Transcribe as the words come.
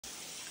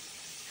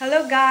Hello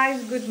guys,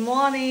 good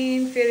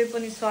morning. फेरि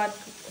पनि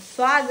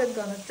स्वागत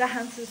गर्न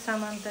चाहन्छु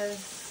Samantha's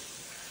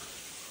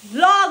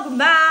vlog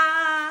मा.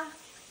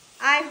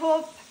 I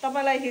hope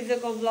तपाईलाई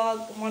हिजोको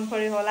vlog मन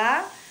पर्यो होला.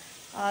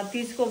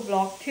 तीजको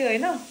vlog थियो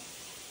हैन.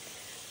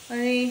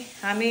 अनि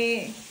हामी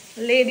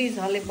लेडिज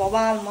हरुले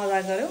बवाल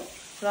मजा गर्यौ,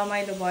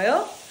 रमाइलो भयो.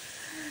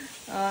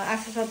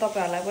 आशा छ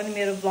तपाईहरुलाई पनि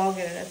मेरो vlog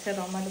हेरेर चाहिँ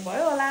रमाइलो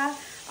भयो होला.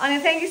 अनि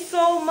थ्यांक यू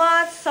सो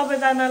मच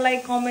सबैजनालाई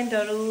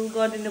कमेन्टहरु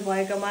गरिदिनु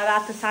भएकोमा,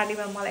 रातो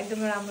साडीमा मलाई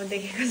एकदमै राम्रो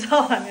देखेको छ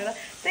भनेर.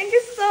 Thank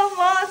you so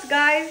much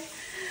guys.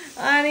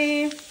 अनि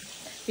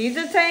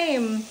हिजो चाहिँ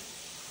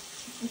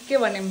के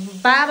भने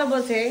 12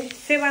 बजे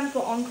सेवानको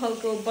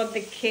अंकलको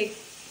बर्थडे केक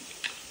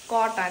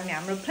कट हान्ने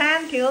हाम्रो प्लान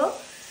थियो.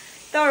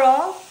 तर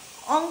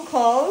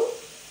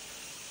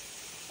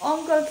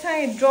अंकल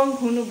चाहिँ ड्रङ्क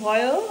हुनु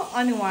भयो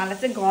अनि उहाँलाई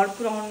चाहिँ घर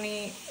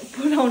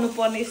पुर्याउनु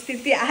पर्ने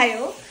स्थिति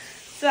आयो.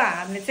 सो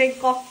हामीले चाहिँ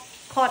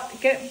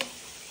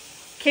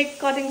केक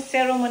कटिङ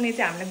सेरेमनी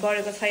चाहिँ हामीले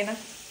गरेको छैन.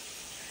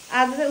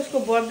 आज चाहिँ उसको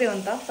बर्थडे हो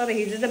नि त. तर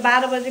हिजो चाहिँ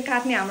 12 बजे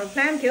काट्ने हाम्रो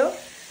प्लान थियो.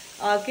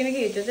 किनकि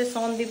हिजो चाहिँ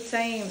सन्दीप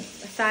चाहिँ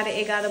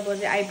 11:30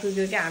 बजे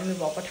आइपुग्यो क्या हामी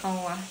भएको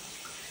ठाउँमा.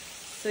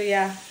 सो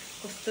या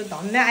कस्तो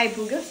धन्य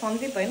आइपुग्यो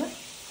सन्दीप हैन.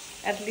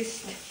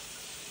 एटलिस्ट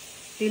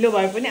ढिलो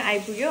भए पनि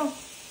आइपुग्यो.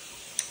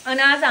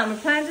 अनि आज हाम्रो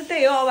प्लान चाहिँ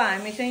त्यही हो. अब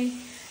हामी चाहिँ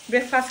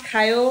ब्रेकफास्ट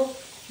खायो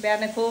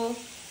बिहानको.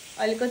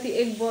 अहिले कति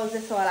 1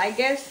 बजेछ होला आई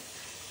गेस.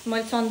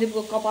 मैले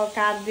सन्दीपको कपाल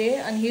काट्दिएँ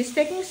अनि हि इज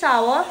टेकिङ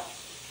शावर.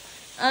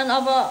 अनि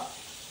अब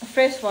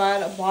फ्रेस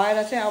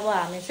भएर चाहिँ अब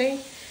हामी चाहिँ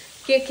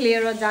केक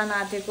लिएर जान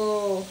आँटेको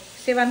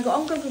सेवानको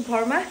अङ्कलको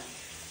घरमा.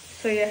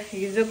 सो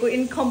हिजोको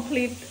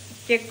इन्कम्प्लिट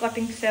केक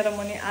कटिङ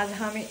सेरेमनी आज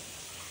हामी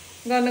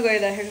गर्न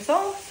गइरहेको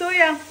छौँ. सो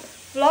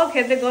भ्लग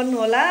हेर्दै गर्नु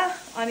होला.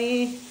 अनि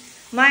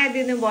माया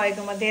दिनु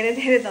भएकोमा धेरै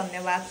धेरै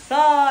धन्यवाद छ.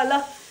 ल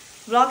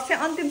भ्लग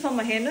चाहिँ अन्तिमसम्म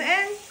हेर्नु.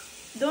 And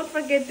don't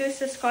forget to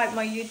subscribe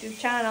my YouTube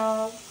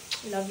channel.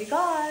 Love you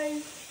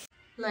guys.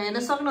 ल हेर्न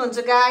सक्नुहुन्छ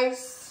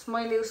गाइस,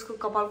 मैले उसको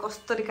कपाल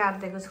कसरी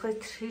काट्दिएको छु. खै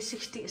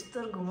 360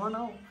 यस्तो घुमाउन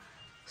हौ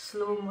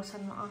स्लो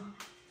मोसनमा.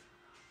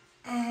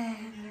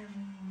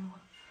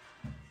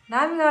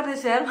 दामी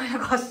गर्दैछु यार मैले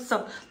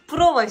कसम.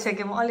 प्रो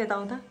भइसक्यो म. अलि यता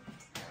उता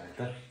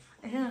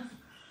हैन.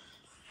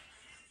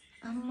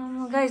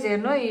 आम्मा गाइस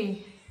हेर्नु है.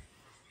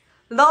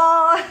 ल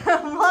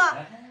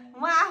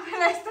म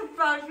आफैलाई यस्तो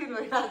प्राउड फिल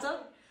भइरहेछ.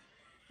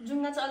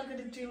 जुङ्गा चाहिँ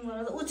अलिकति ट्रिम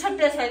गरेर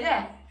उछट्टे छ क्या.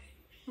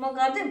 म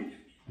गर्दिम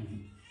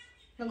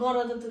ल गर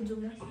त त्यो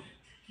जुङ्गा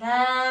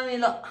दामी.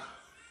 ल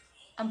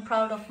I'm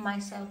proud of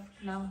myself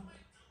now.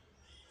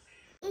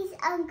 It's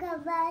Uncle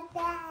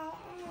birthday.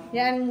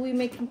 Yeah, and we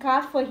making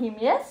card for him,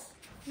 yes?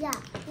 Yeah,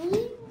 we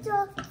need to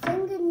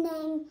sing the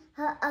name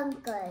her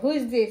uncle. Who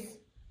is this?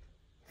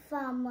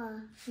 Farmer.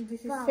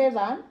 This is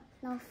Sevan.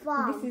 No,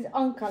 farm. This is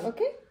uncle,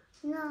 okay?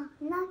 No,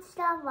 not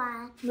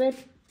Sevan. Wait.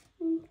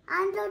 I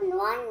don't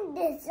want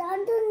this. I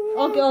don't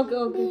want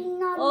Okay.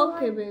 not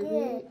Okay, want baby.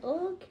 this.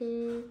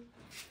 Okay.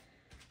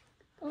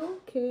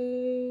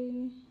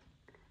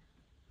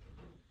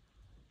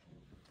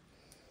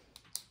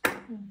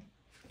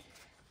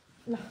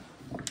 No.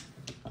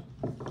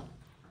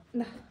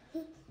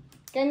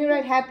 Can you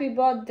write happy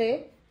birthday?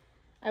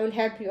 I will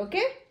help you,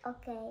 okay?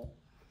 Okay.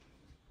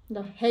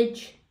 The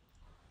H.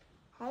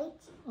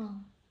 H.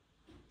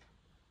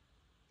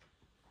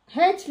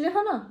 H लेख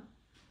न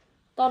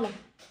तल.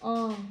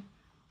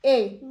 A.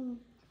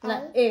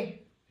 Like A.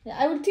 Yeah,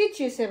 I will teach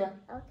you, Sevan.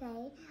 Okay.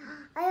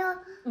 I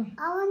want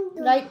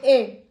to Like A.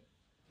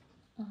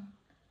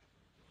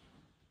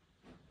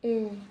 A.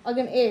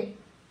 Again A.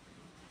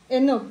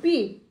 No, P.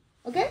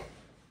 Okay?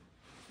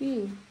 P.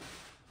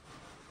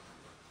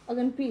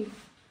 Again P.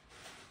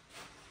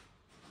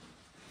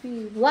 P.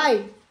 Y.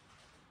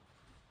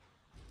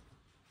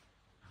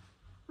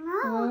 No,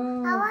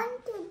 I want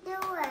to do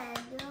it.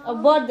 A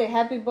birthday.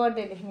 Happy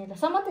birthday. लेख्ने ल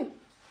समते.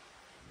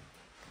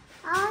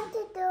 I want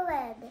to do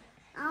it.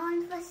 I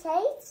want for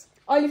size.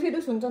 अहिले फेरि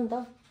हुन्छ नि त.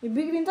 यो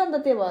बिग्रिन्छ नि त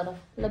त्यही भएर.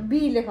 ल B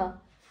लेख.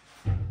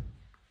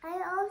 I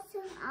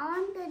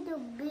want to do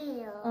B.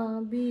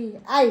 B.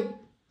 I.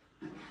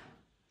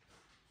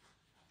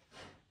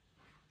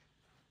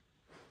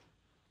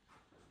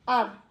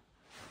 R.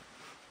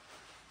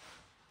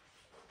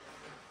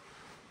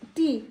 T.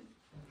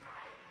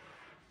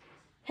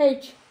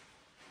 H.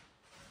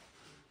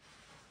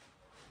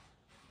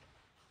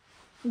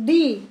 D.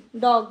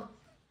 Dog.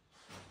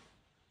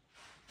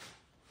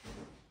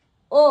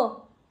 O.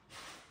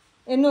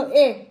 No,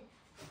 A.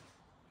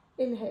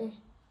 A.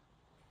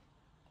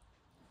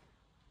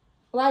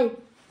 Y.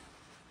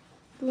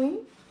 Twin.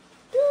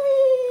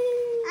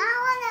 I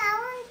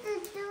want to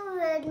do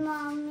it,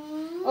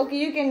 mommy. Okay,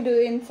 you can do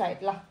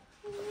inside. La.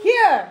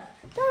 Here.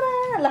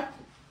 Ta-da. La.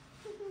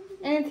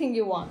 Anything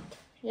you want.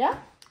 Yeah?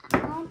 I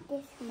want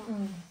this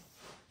one.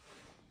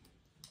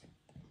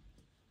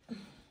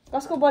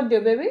 Kasko birthday,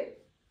 baby?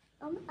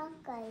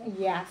 Uncle.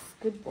 Yes,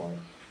 good boy.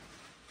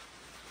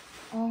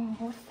 Oh,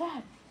 what's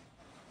that?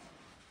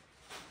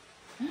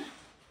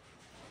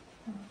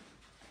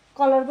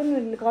 Color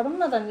पनि गरौँ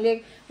न त.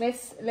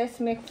 Let's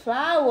make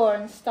flower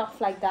and stuff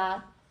like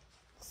that.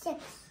 6.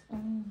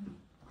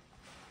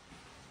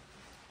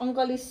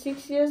 Uncle is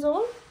 6 years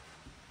old?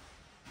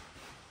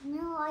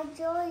 No, I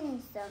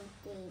joined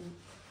something.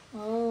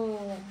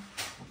 Oh.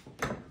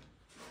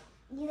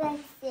 You like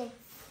 6.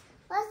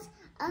 What's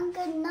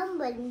Uncle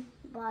number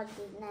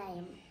body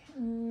name?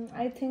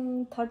 I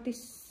think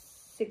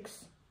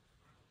 36.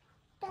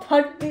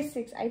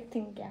 36, I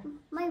think, yeah.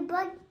 My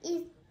birth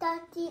is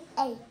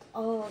 38.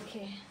 Oh,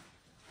 okay.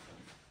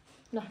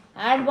 No,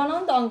 heart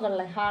banao the uncle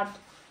like heart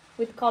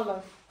with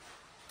color.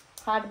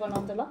 Heart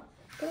banao the la.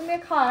 We'll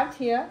make heart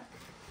here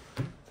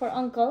for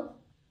uncle.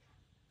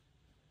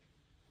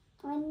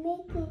 I'm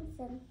making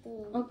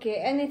something. Okay,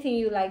 anything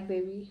you like,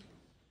 baby.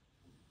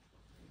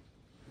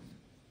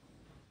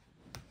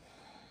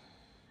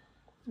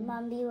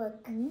 Mommy,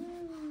 look.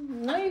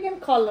 Now you can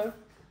color.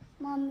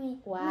 Mommy.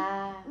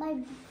 Wow.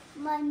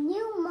 My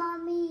new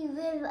mommy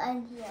live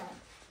in here.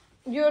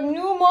 Your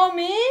new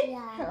mommy?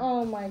 Yeah.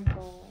 Oh my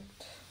god.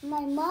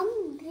 My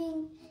mom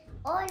bring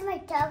all my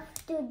stuff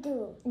to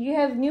do. You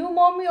have new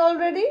mommy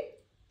already?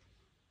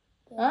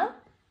 Yeah. Huh?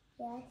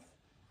 Yes.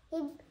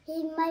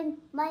 My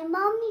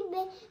mommy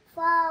be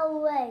far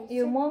away.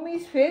 Your mommy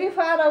is very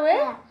far away?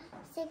 Yeah.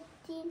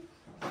 16,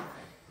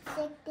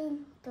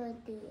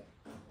 20.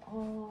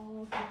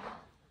 Oh, okay.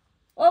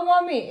 Oh,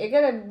 mommy, you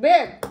get a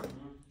bag.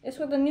 It's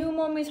for the new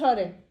mommy,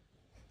 sorry.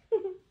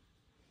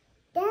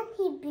 Then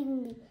he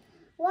bring me.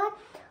 What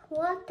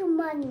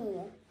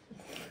money?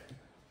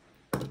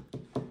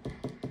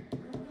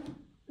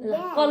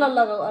 Then, Color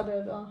lagao other.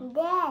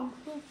 then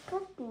he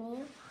put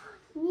me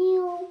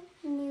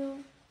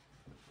new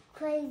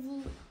crazy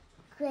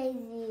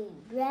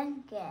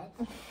blanket.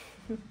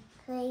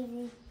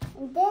 Crazy.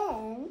 And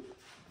then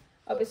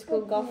अब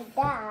इसको गफ me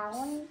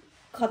down.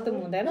 खत्म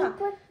हुँदैन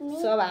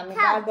so अब हामी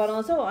card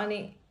बनाउँछौँ अनि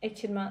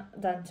एकछिनमा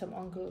जान्छौँ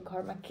अङ्कल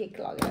घरमा केक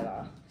लगेर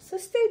सो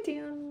स्टे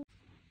ट्युन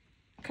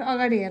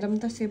अगाडि हेरौँ त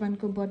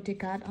सेभनको birthday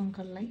card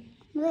अङ्कललाई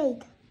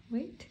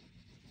Wait.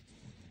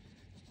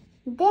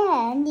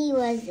 Then he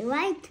was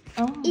right.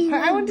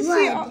 I want to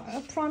see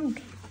a front.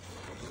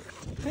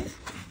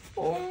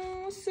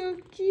 Oh, so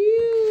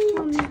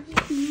cute.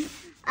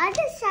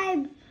 Other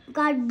side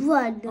got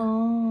blood.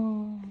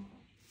 Oh.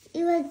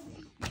 It was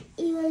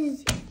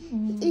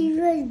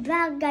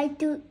black guy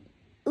to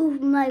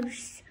my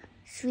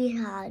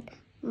sweetheart,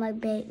 my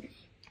baby.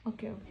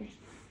 Okay.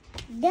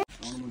 Then,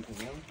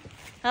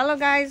 Hello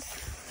guys.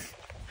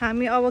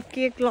 हामी अब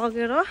cake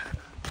लगेर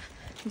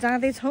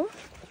जाँदै छौँ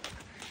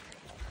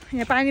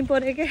यहाँ पानी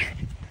पर्यो के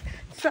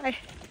साय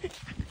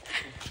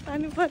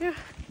पानी पर्यो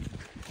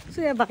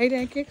सो यहाँ भाइले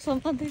यहाँ cake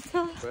समाउँदैछ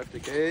Birthday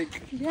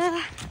cake.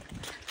 Yeah.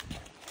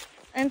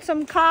 And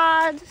some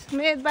cards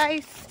made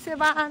by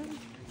SEVAN.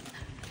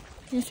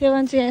 Yeah,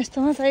 SEVAN चाहिँ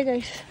यस्तोमा छ है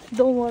guys.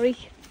 Don't worry.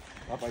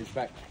 Papa is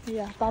back.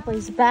 Yeah, Papa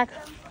is back.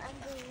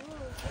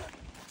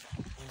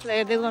 ल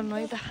हेर्दै गर्नु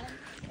है त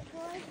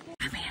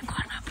हामी यहाँ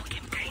घरमा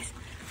पुग्यौँ guys.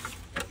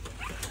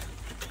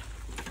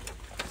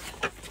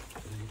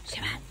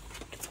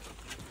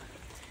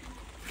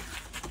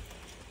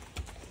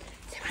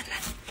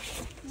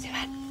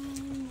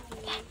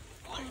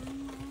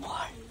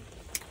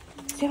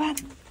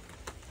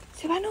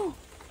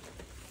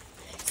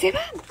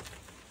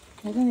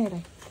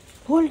 SEVAN!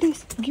 Hold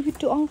this. Give it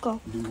to uncle.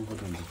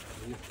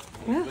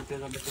 Yeah?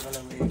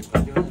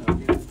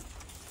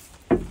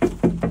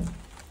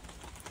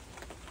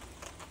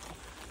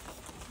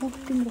 Look,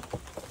 Timro.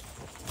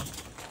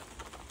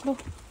 Look.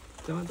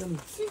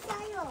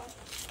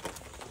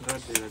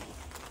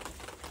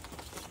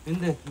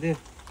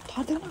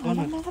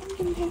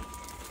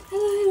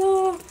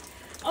 Hello.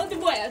 Oh, the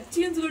boy,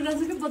 change the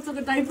dress and put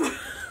the diaper.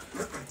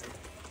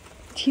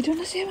 छिटो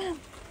न सेभन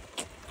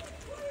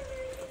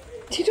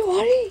छिटो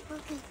हरि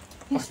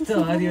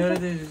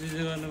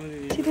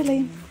छिटो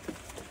ल्याइन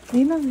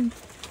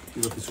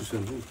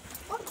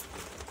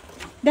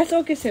द्याट्स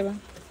ओके सेभन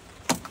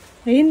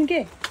होइन के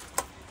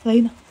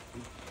होइन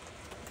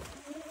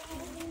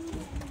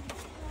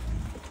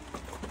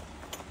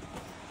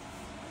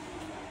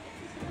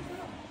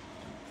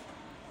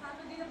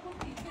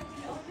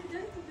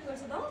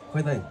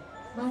खोइ दाइ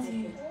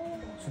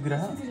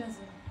सुतिरह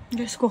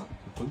यसको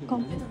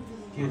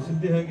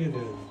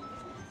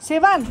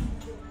सेभन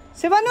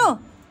सेभन हो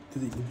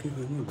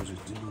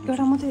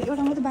एउटा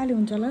मात्रै बाली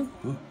हुन्छ होला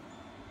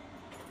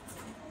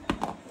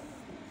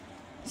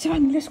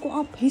seven let's go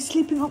up Hee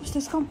sleeping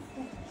upstairs com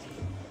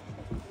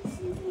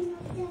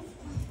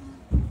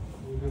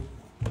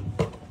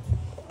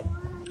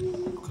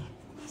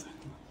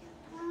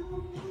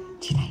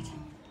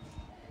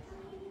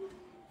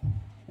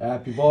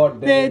Happy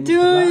birthday to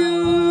you.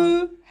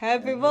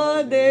 Happy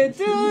birthday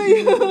to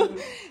you.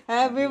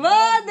 Happy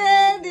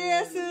birthday,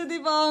 dear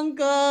Sudeep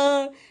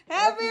uncle.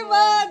 Happy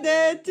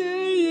birthday to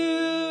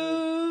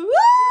you.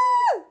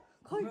 Woo!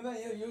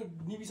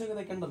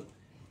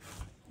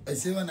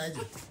 SEVAN,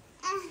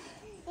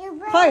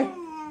 Hi.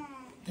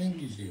 thank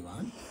you,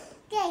 SEVAN.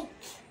 Cake.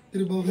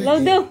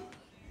 Love you.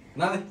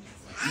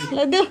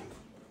 Love you.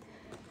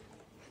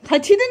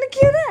 Touchy didn't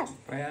kill that.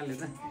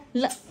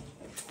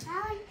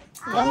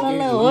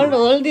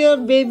 Hold your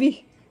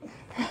baby.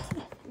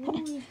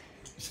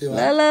 Sevan.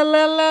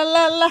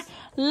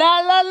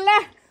 La.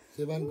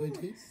 Sevan going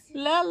to?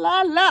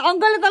 La.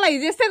 Uncle तलाई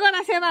हिजो यस्तै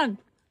गरा सेवन.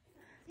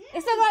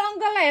 यस्तो गर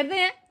अङ्कललाई हेर्दै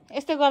यहाँ.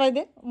 यस्तो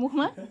गराइदे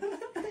मुखमा.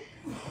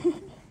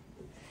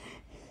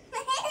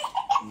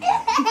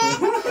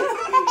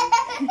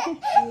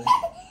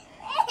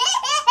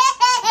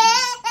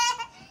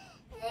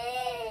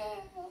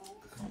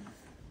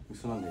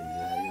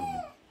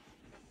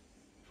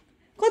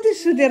 कति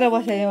सुतेर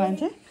बस्यो यो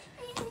मान्छे?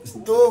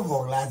 यस्तो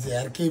भोक लाग्छ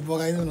यार केही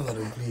पकाइदिनु न तर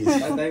प्लिज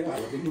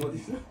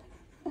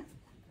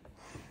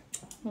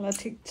ल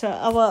ठिक छ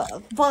अब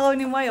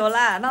पकाउने मै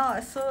होला हैन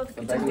यसो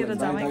किचनतिर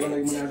जामै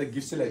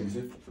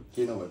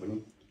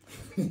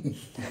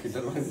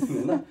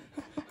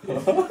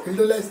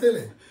फिल्टर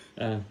ल्याइसले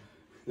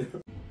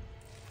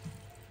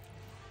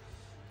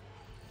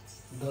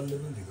डल्ले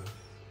पनि दिएको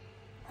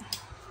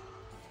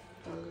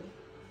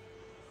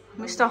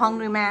Mr.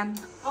 Hungry Man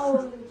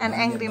and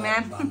Angry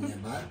Man.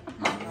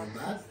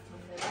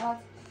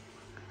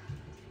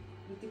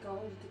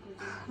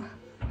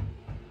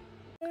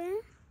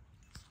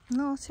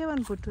 No,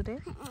 7 food today.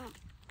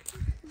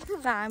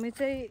 र हामी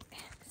चाहिँ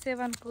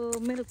 7 को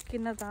मिल्क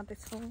किन्न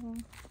जाँदैछौँ.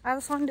 आज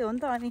सन्डे हो नि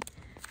त अनि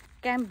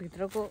क्याम्प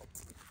भित्रको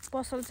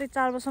पसल चाहिँ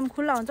 4 बजेसम्म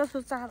खुल्ला हुन्छ.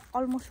 सो 4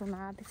 अलमोस्ट हुन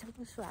आँटेछ.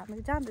 सो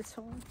हामी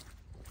जाँदैछौँ.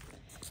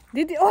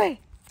 दिदी ओइ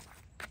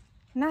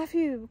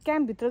नाफी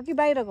क्याम्प भित्र कि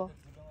बाहिरको?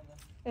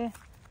 ए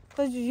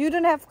cuz you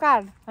don't have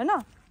card हैन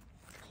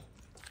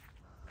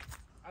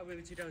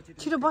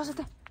छिटो बस त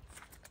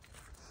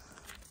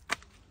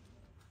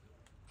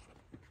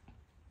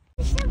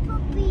It's a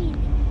puppy.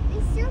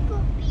 It's a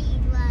puppy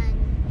one.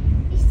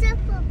 It's a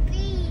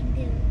puppy.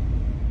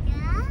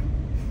 Yeah?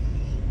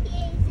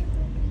 Yeah, it's a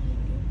puppy.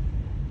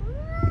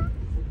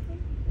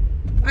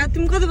 आ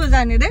तिमी कति बजे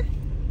जाने रे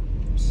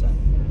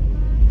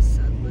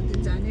 7 बजे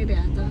जाने रे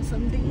आज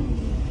Sunday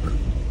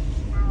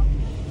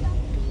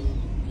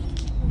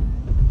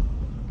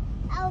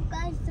I'll go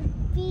to the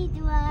speed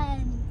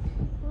one.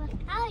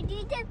 I'll do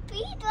the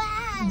speed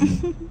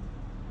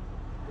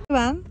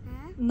one.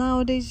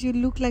 Nowadays you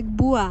look like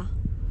Bua.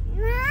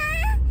 No.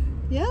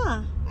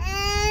 Yeah.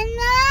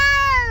 No.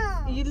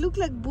 You look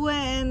like Bua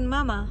and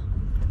Mama.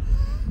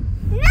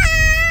 No.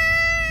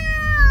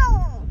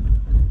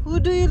 Who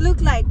do you look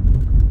like?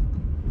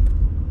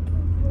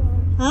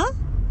 Huh?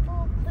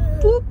 Poo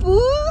Poo Poo?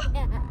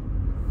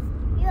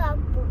 You are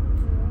poo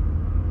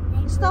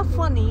poo. It's not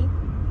funny.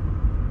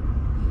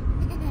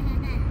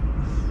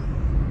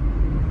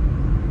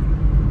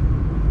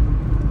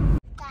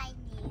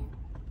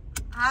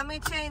 हामी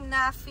चाहिँ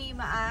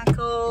नाफीमा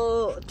आएको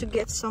to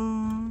get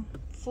some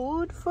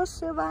food for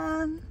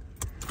Sevan.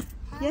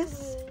 Yes.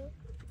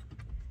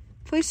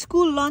 For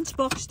school lunch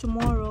box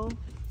tomorrow.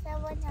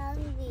 Someone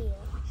hungry.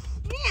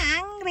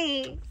 Hungry.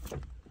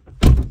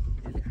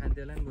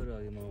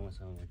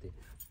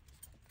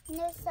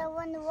 No,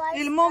 someone white.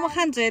 यसले मोमो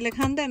खान्छ यसले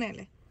खाँदैन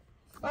यसले.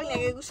 कहिले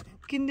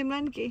किन्दिउँला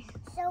नि केही.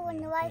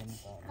 Someone white.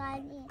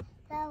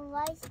 Someone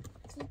white.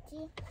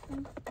 Chichi.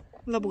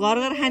 ल घर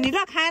घर खानी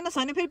ल खाएन छ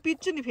भने फेरि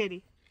पिट्छु नि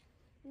फेरि.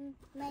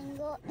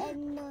 Mango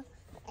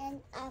and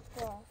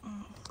apple.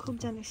 खूब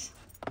जानिस.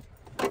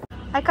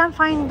 I can't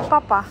find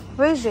Papa.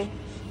 Where is he?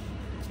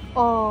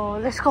 Oh,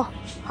 let's go.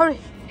 Hurry.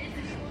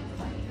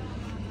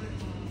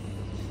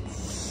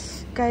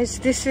 Guys,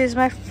 this is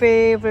my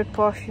favorite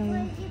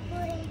perfume.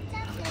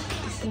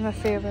 This is my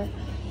favorite.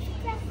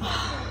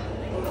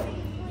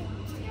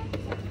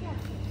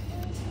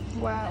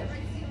 Wow.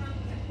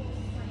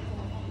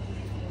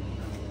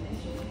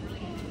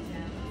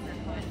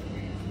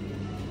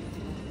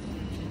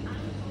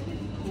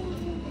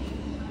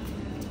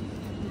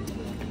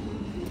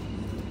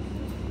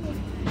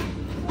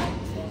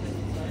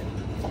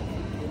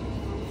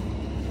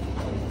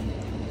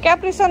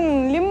 क्याप्रिसन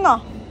lim न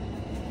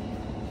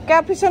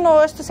क्याप्रिसन हो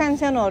यस्तो सानो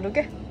सानोहरू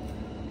के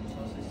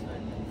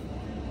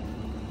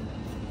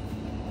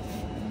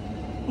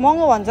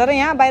महँगो भन्छ र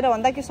यहाँ बाहिर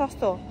भन्दा के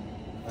सस्तो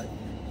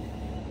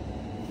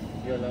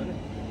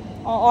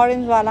हो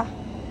अरेन्ज वाला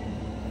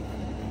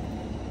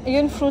यो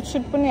फ्रुट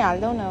सुट पनि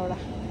हाल्देऊ न एउटा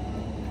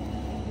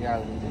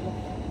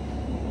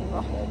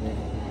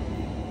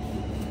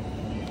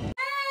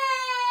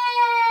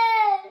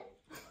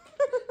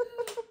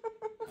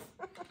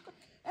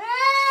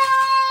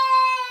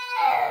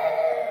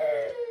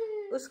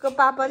उसको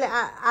पापाले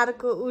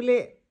अर्को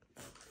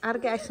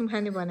आइसक्रिम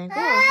खाने भनेको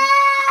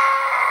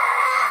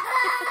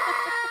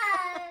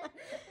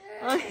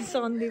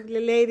सन्दीपले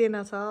ल्याइदिएन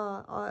छ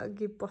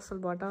अघि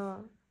पसलबाट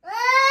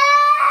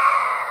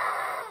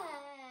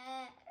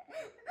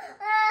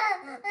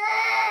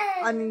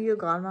अनि यो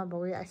घरमा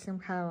भएको आइसक्रिम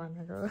खायो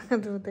भनेको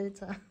रुँदैछ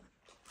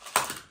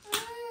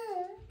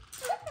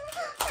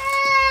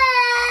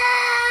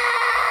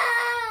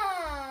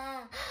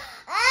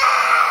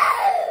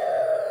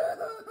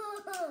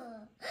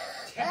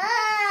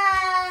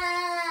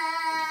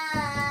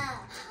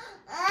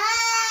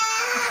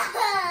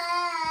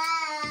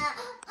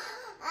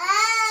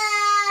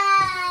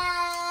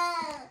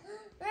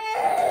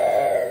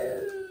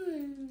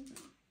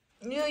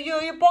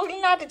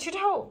आँटे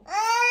छिटो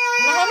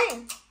नखाने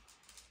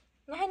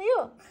नखाने यो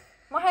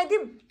म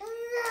खाइदिउँ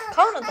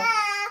खाऊ न त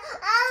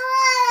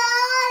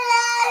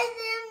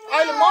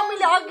अहिले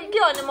मम्मीले अघि के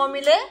भन्यो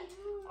मम्मीले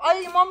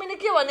अहिले मम्मीले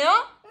के भन्यो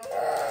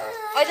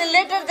अहिले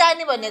लेटर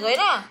जाने भनेको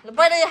होइन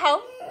पहिला यो खाऊ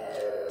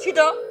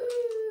छिटो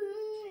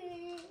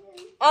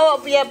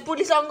अब यहाँ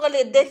पुलिस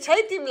अङ्कलले देख्छ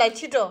है तिमीलाई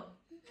छिटो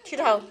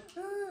छिटो खाऊ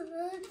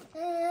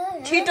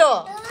छिटो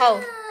खाऊ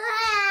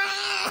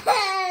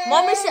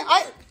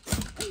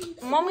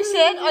मम्मी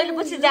से अहिले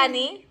पछि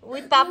जाने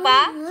विथ पापा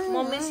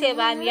मम्मी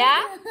सेवान या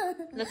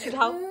ल छिटो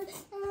खाऊ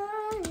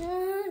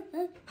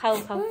खाऊ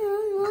खाऊ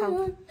खाऊ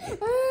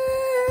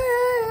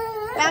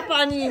Papa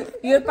and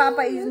your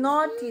papa is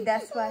naughty,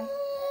 that's why.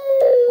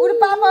 Your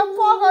papa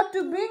forgot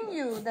to bring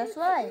you, that's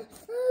why.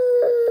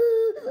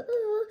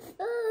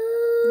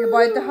 You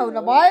boy to hold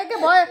the boy,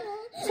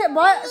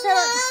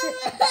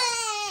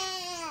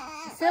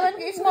 Seven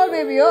small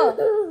baby, oh.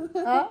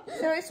 Huh?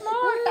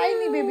 Small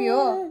tiny baby,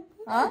 oh.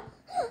 Huh?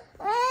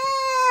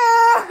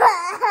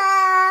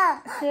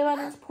 7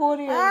 is 4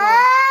 years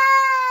old.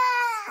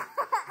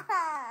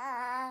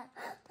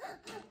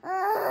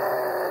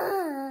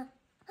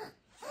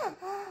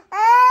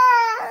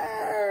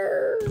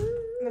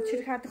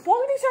 छिटो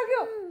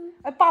पक्रिसक्यो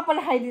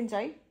पापाले खाइदिन्छ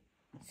है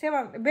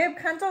सेवा babe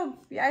खान्छौ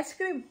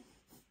ice cream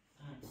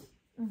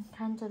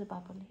खान्छ अरे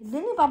पापाले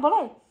दिने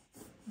पापालाई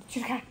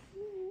छिटो खा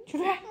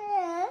छिटो खा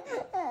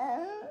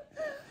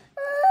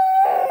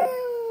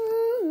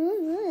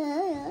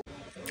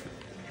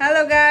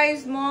हेलो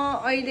गाइज म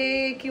अहिले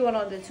के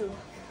बनाउँदैछु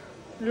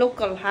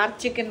लोकल हार्ड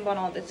चिकन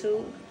बनाउँदैछु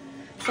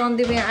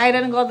सन्दीप यहाँ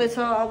आइरन गर्दैछ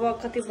अब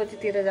कति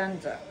बजीतिर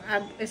जान्छ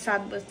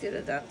 7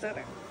 बजीतिर जान्छ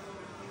अरे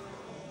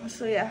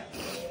सो या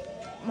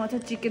म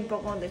चाहिँ चिकन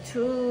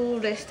पकाउँदैछु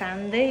रेस्ट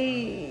हान्दै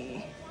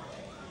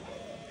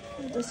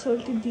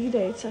सोल्टी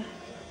दिइरहेछ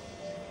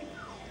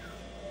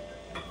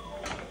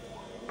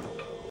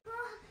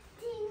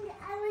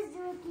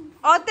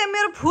त्यहाँ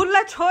मेरो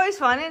फुललाई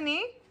छोइस् भने नि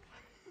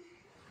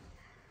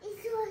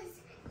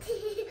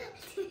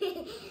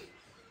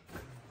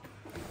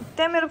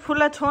त्यहाँ मेरो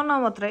फुललाई छो न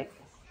मात्रै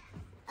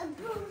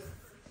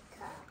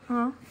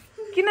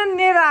किन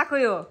लिएर आएको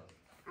यो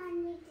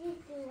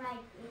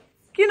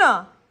किन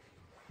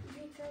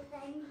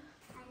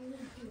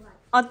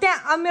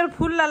त्यहाँ मेरो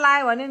फुललाई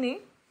लायो भने नि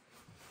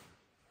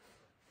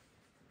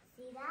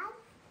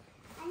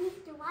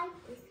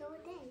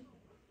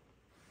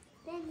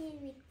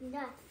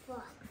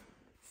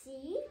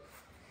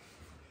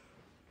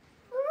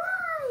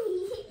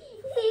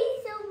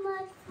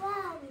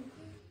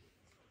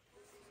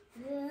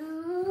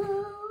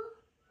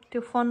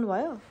त्यो फन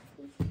भयो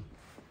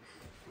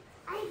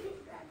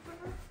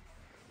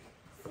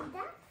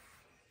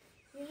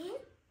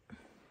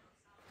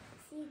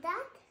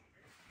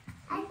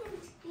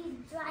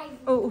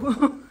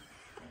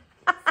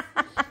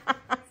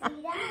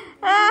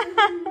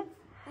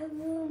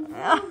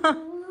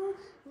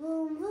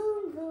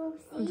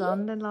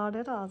झन्डै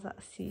लडेर अझ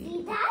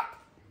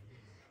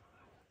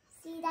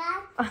See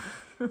that?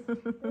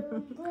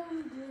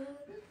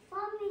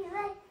 Mommy,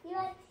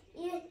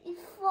 it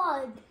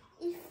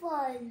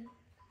fall.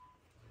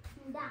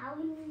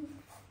 Down.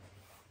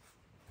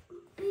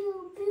 Pew,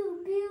 pew,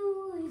 pew.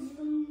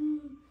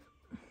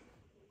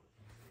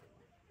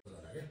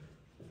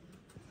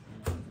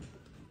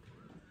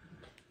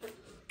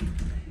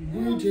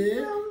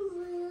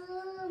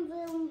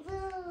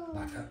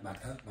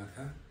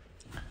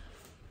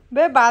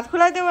 बे भात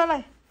खुलाइदेऊ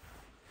मलाई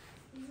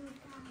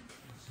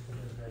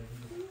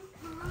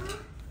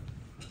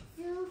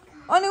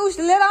अनि उस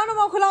लिएर आउनु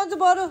म खुलाउँछु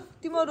बरु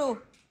तिम्रो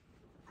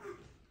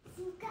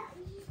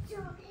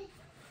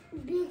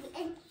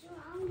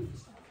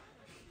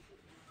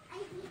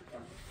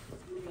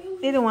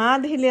त्यो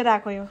वहाँदेखि लिएर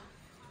आएको यो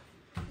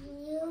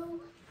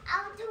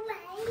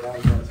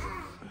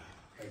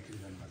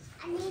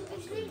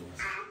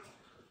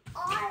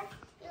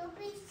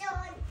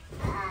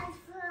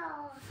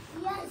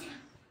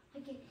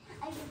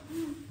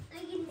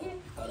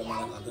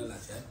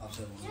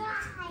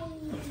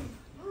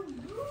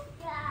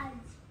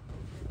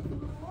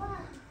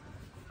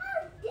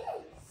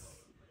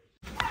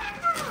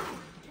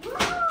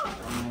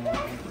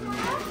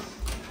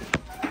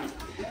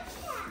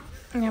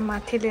यहाँ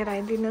माथि लिएर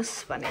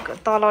आइदिनुहोस् भनेको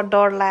तल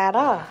डर लाएर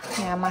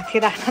यहाँ माथि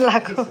राख्न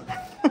लाग्यो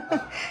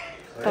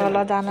तल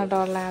जान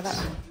डर लाएर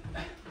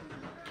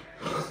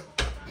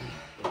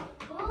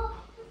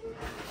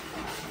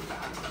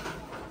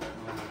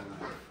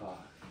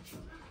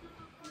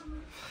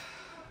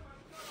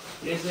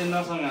यसले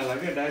नसँगाला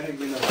के डाइरेक्ट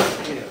दिन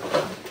के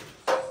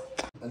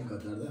अनि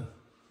कता दा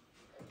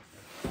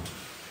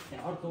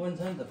यहाँ अर्को पनि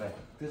छ नि त भाइ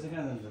त्यो चाहिँ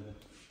कहाँ जान्छ त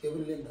त्यो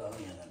पनि लिन्छ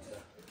यहाँ जान्छ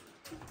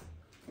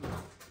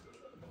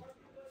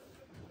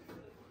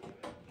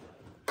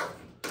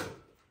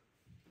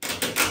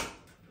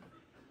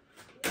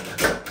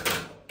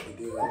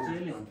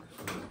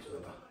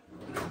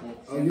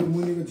यो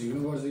मुनिको झिक्नु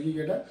पर्छ कि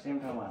केटा सेम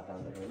ठाउँमा हात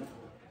हाल्दै हैन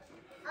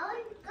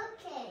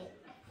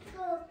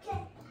Okay.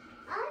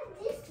 On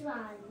this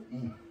one.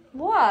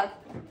 What?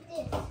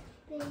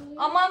 This.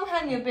 Mom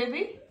can you,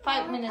 baby?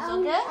 5 minutes,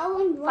 okay? I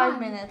want 5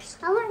 minutes.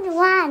 I want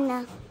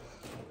one.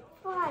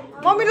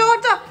 Mommy,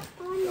 look at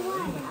I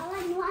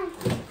want one.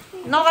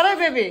 No, right,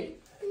 baby.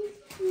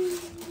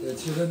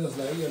 छिटो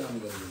जसलाई यो नाम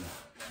गर्दिन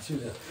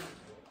छिटो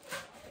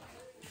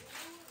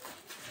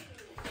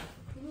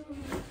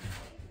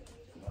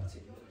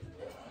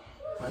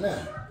हैन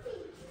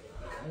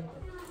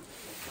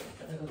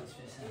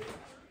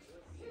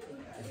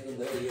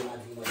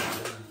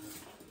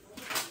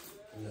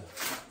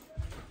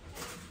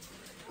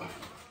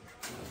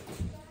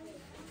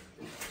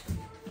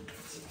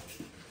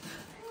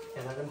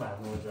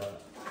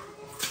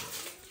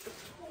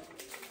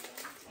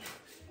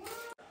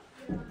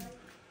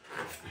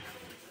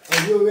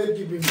यो वेट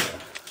किपिङ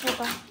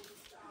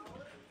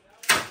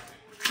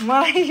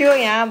मलाई यो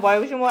यहाँ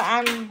भएपछि म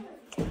आम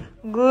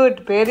गुड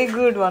भेरी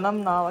गुड भनौँ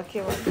न अब के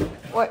भन्नु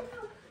ओ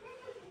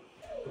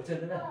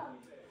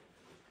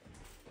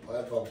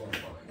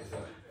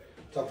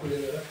चप्पु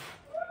लिएर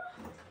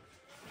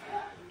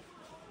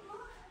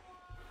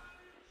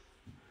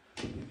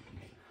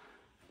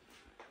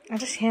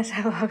अझ स्यासा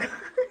भएको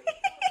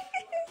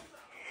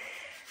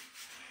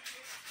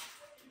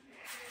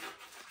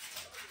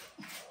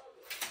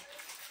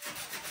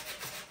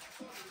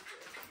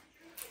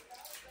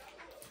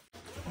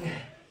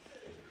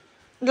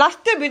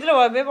लास्टै भित्र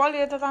भयो बेब अलि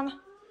यता जान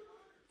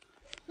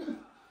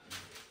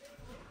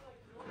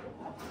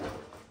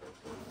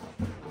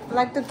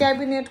लाइक त्यो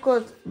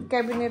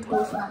क्याबिनेटको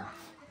उसमा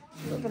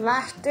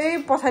लास्टै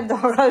पछाडि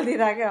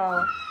धकालिदिरहेको अब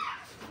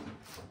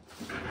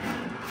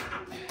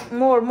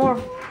more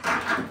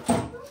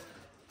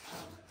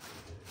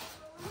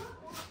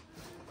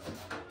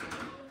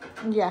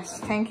yes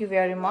thank you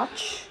very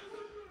much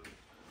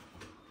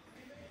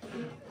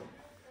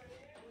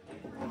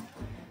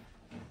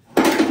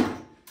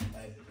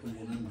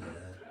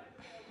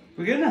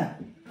पुगेन?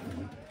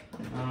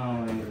 Oh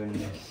my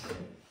goodness.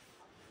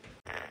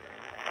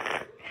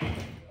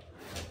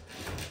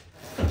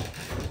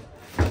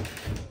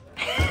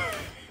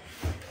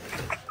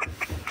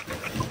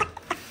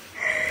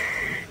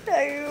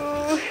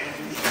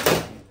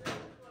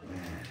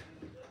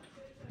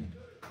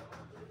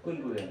 कुन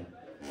पुगेन?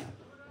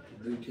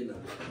 2 किलो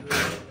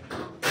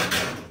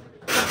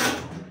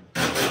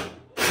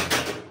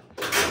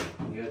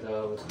यो त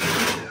अब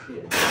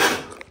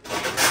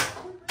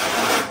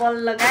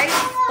बल्ल गाइस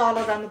तल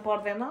जानु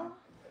पर्दैन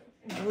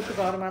भूत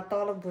घरमा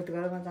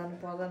जानु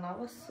पर्दैन अब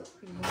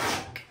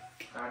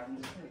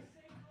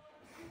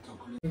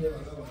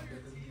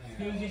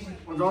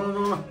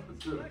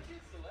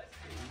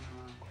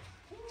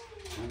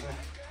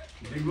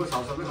बिगो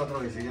सबै खतरा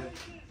भइसक्यो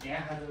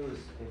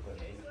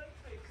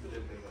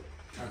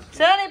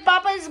Sunny,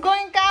 Papa is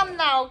going calm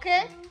now,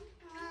 okay?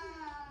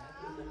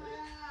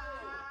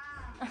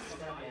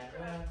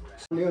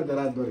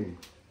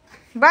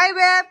 Bye,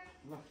 babe.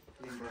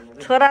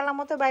 छोरालाई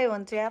मात्रै बाई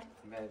भन्छ यार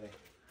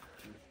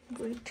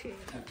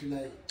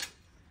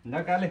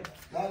नकाले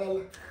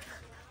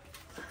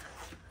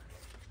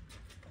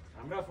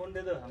हाम्रा फोन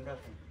दे दो हाम्रा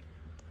फोन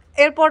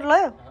एयरपोर्ट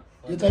लयो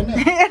यो छैन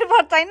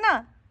एयरपोर्ट छैन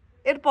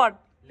एयरपोर्ट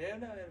ल्याउ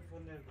न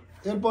फोन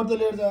एयरपोर्ट त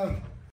लिएर जा